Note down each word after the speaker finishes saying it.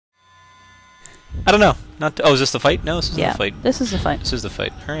I don't know. Not. Oh, is this the fight? No, this isn't Yeah, the fight. this is the fight. This is the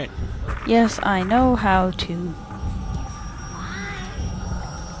fight. All right. Yes, I know how to.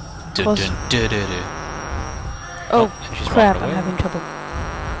 Dun, Close. dun, dun, dun, dun. Oh, and she's crap! walking I'm away. having trouble.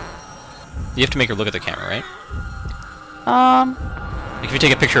 You have to make her look at the camera, right? Like if you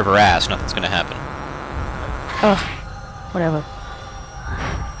take a picture of her ass, nothing's gonna happen. Ugh. Whatever.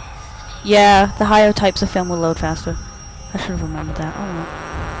 Yeah, the higher types of film will load faster. I should have remembered that. Oh well.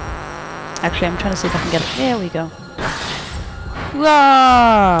 Actually, I'm trying to see if I can get it. There we go.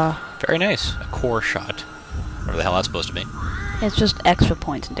 Wah! Very nice. A core shot. Whatever the hell that's supposed to be. It's just extra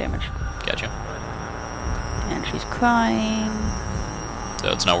points and damage. Gotcha. And she's crying.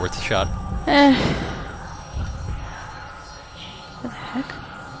 So it's not worth the shot. Eh. What the heck?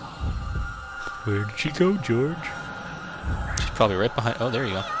 Where did she go, George? She's probably right behind. Oh, there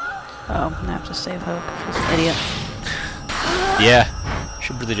you go. Oh, I have to save her because she's an idiot. Yeah.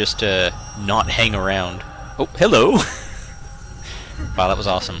 Should really just not hang around. Oh, hello. Wow, that was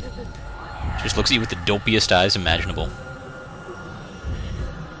awesome. She just looks at you with the dopiest eyes imaginable.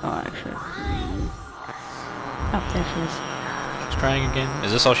 Oh, actually. Oh, there she is. She's crying again.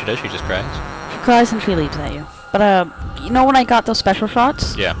 Is this all she does? She just cries? She cries and she leaves at you. But, you know when I got those special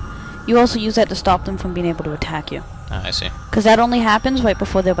shots? Yeah. You also use that to stop them from being able to attack you. Ah, I see. Because that only happens right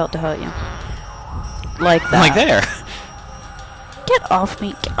before they're about to hurt you. Like that. Like there. Get off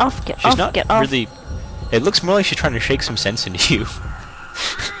me. Get off. Get She's off. not Get off. really... It looks more like she's trying to shake some sense into you.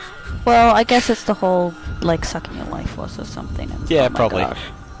 Well, I guess it's the whole, like, sucking your life force or something. And, Yeah, oh my probably. gosh.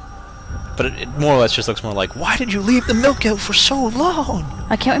 But it more or less just looks more like, why did you leave the milk out for so long?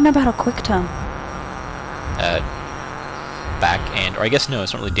 I can't remember how to quick turn. Back and... Or I guess no,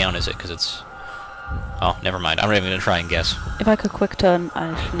 it's not really down, is it? Because it's... Oh, never mind. I'm not even going to try and guess. If I could quick turn,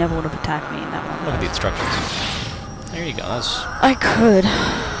 she never would have attacked me in that one. Look at the instructions. There you go. That's... I could.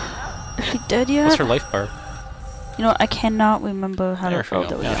 Is she dead yet? What's her life bar? You know what? I cannot remember how There to... we Oh, go.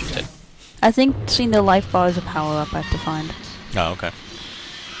 there we Yeah, go. she's dead. I think seeing the life bar is a power-up I have to find. Oh, okay.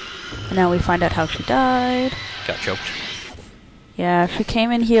 And now we find out how she died. Got choked. Yeah, she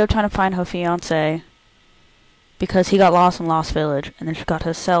came in here trying to find her fiancé because he got lost in Lost Village, and then she got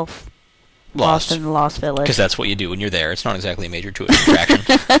herself lost in the Lost Village. Because that's what you do when you're there. It's not exactly a major tourist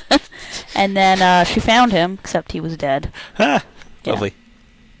attraction. And then she found him, except he was dead. Ah, Yeah. lovely.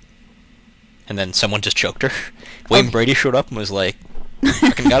 And then someone just choked her. Wayne Brady showed up and was like,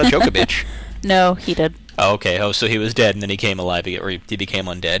 fucking gotta choke a bitch. No, he did. Oh, okay. Oh, so he was dead and then he came alive again, or he became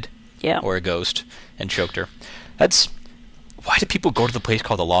undead. Yeah. Or a ghost and choked her. That's... Why do people go to the place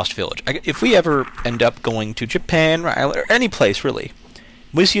called the Lost Village? If we ever end up going to Japan, or any place, really,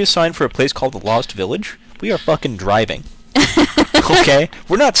 we see a sign for a place called the Lost Village, we are fucking driving. Okay?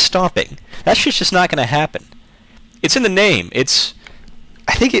 We're not stopping. That shit's just not gonna happen. It's in the name. It's...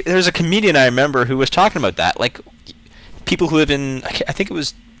 I think there's a comedian I remember who was talking about that. Like, people who live in... I think it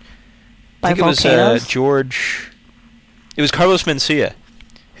was... By I think it was volcanoes? George... It was Carlos Mencia,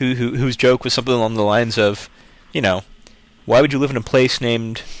 whose joke was something along the lines of, you know, why would you live in a place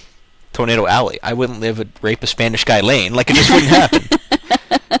named Tornado Alley? I wouldn't live at Rape a Spanish Guy Lane. Like, it just wouldn't happen.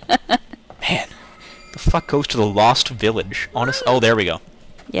 Man, the fuck goes to the Lost Village? Honest. Oh, there we go.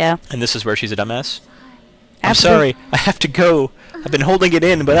 Yeah. And this is where she's a dumbass? I'm After- sorry, I have to go. I've been holding it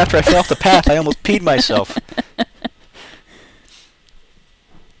in, but after I fell off the path, I almost peed myself.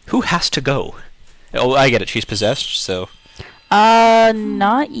 Who has to go? Oh, I get it. She's possessed, so...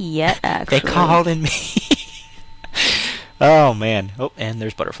 Not yet, actually. They called in me. Oh, man. Oh, and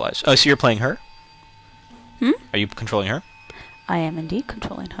there's butterflies. Oh, so you're playing her? Hmm? Are you controlling her? I am indeed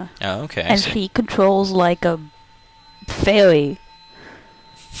controlling her. Oh, okay. I And see. she controls like a fairy.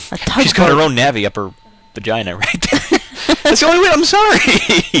 A She's got her own Navi up her vagina right there. That's the only way. I'm sorry.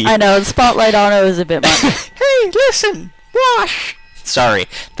 I know, the spotlight on her is a bit much. Hey, listen. Wash. Sorry.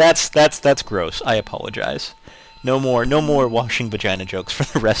 That's gross. I apologize. No more washing vagina jokes for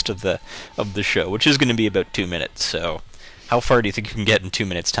the rest of the show, which is going to be about 2 minutes. So, how far do you think you can get in 2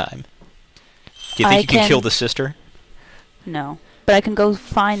 minutes' time? Do you think you can kill the sister? No. But I can go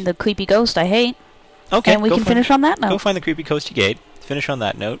find the creepy ghost I hate. Okay. And we can finish on that note. Go find the creepy coasty gate. Finish on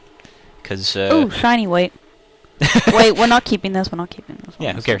that note, because. Ooh, shiny, wait. Wait, we're not keeping this, we're not keeping this.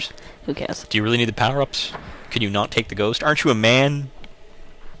 Yeah, who cares? Who cares? Do you really need the power-ups? Can you not take the ghost? Aren't you a man,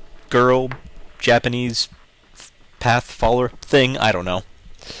 girl, Japanese, path follower thing? I don't know.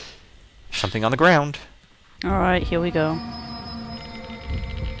 Something on the ground. Alright, here we go.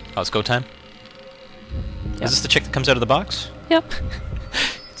 Oh, it's go time? Yep. Is this the chick that comes out of the box? Yep.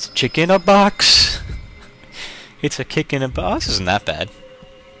 It's a chick in a box. It's a kick in a box. This isn't that bad.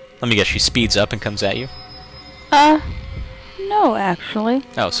 Let me guess, she speeds up and comes at you? No, actually.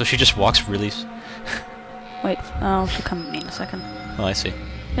 Oh, so she just walks really... Wait, oh, she'll come at me in a second. Oh, I see.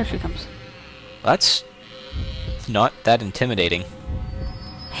 Here she comes. That's not that intimidating.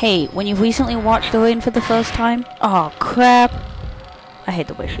 Hey, when you've recently watched Robyn for the first time... Oh, crap. I hate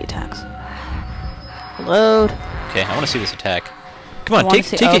the way she attacks. Load. Okay, I want to see this attack. Come on, You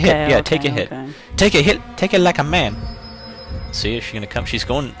take wanna a see- hit. okay, Yeah, okay, take a hit. okay. Take a hit. Take it like a man. See, is she gonna come? She's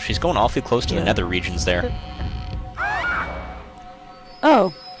going awfully close to the Yeah. nether regions there.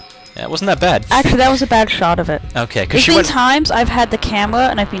 Oh. Yeah, it wasn't that bad. Actually, that was a bad shot of it. Okay, because There's she been went. times I've had the camera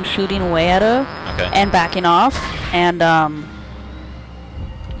and I've been shooting away at her Okay. and backing off, and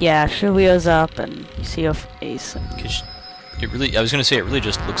yeah, she wheels up and you see her face. Cause it really, I was gonna say it really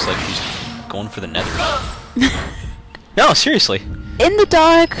just looks like she's going for the nether. No, seriously. In the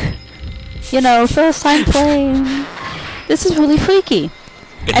dark, you know, first time playing. This is really freaky.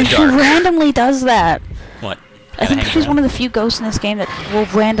 In And the she dark. randomly does that. What? I think she's one of the few ghosts in this game that will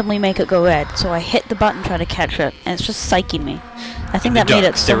randomly make it go red. So I hit the button trying to catch it, and it's just psyching me. I think that made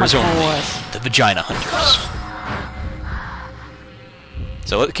it so much more worse. The vagina hunters.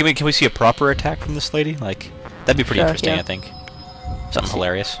 So can we see a proper attack from this lady? Like that'd be pretty Sure, interesting, yeah. I think. Something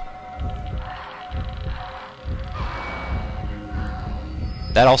hilarious.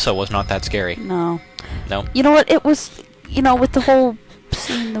 That also was not that scary. No. No. You know what? It was, you know, with the whole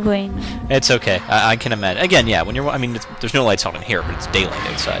seeing the rain. It's okay. I can imagine. Again, yeah. When you're, I mean, there's no lights on in here, but it's daylight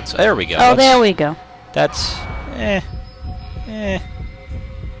outside. So there we go. Oh, there we go. That's, I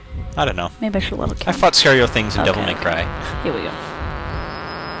don't know. Maybe I should let it I count. fought scarier things in Okay, Devil May okay. Cry. Here we go.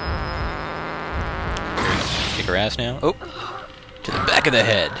 Kick her ass now. Oh, to the back of the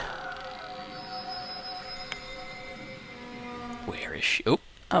head. Where is she? Oh,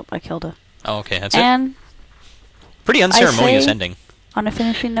 Oh, I killed her. oh, okay, that's it. And Pretty unceremonious say- ending. on a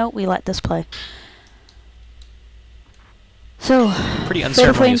finishing note, we let this play. So, Pretty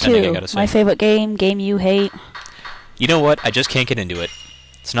Fatal Frame unceremonious ending, I 2, gotta say. my favorite game you hate. You know what? I just can't get into it.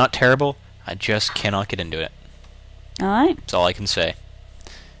 It's not terrible. I just cannot get into it. Alright. That's all I can say.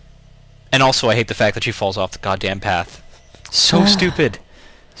 And also, I hate the fact that she falls off the goddamn path. So stupid.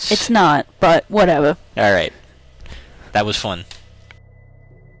 It's not, but whatever. Alright. That was fun.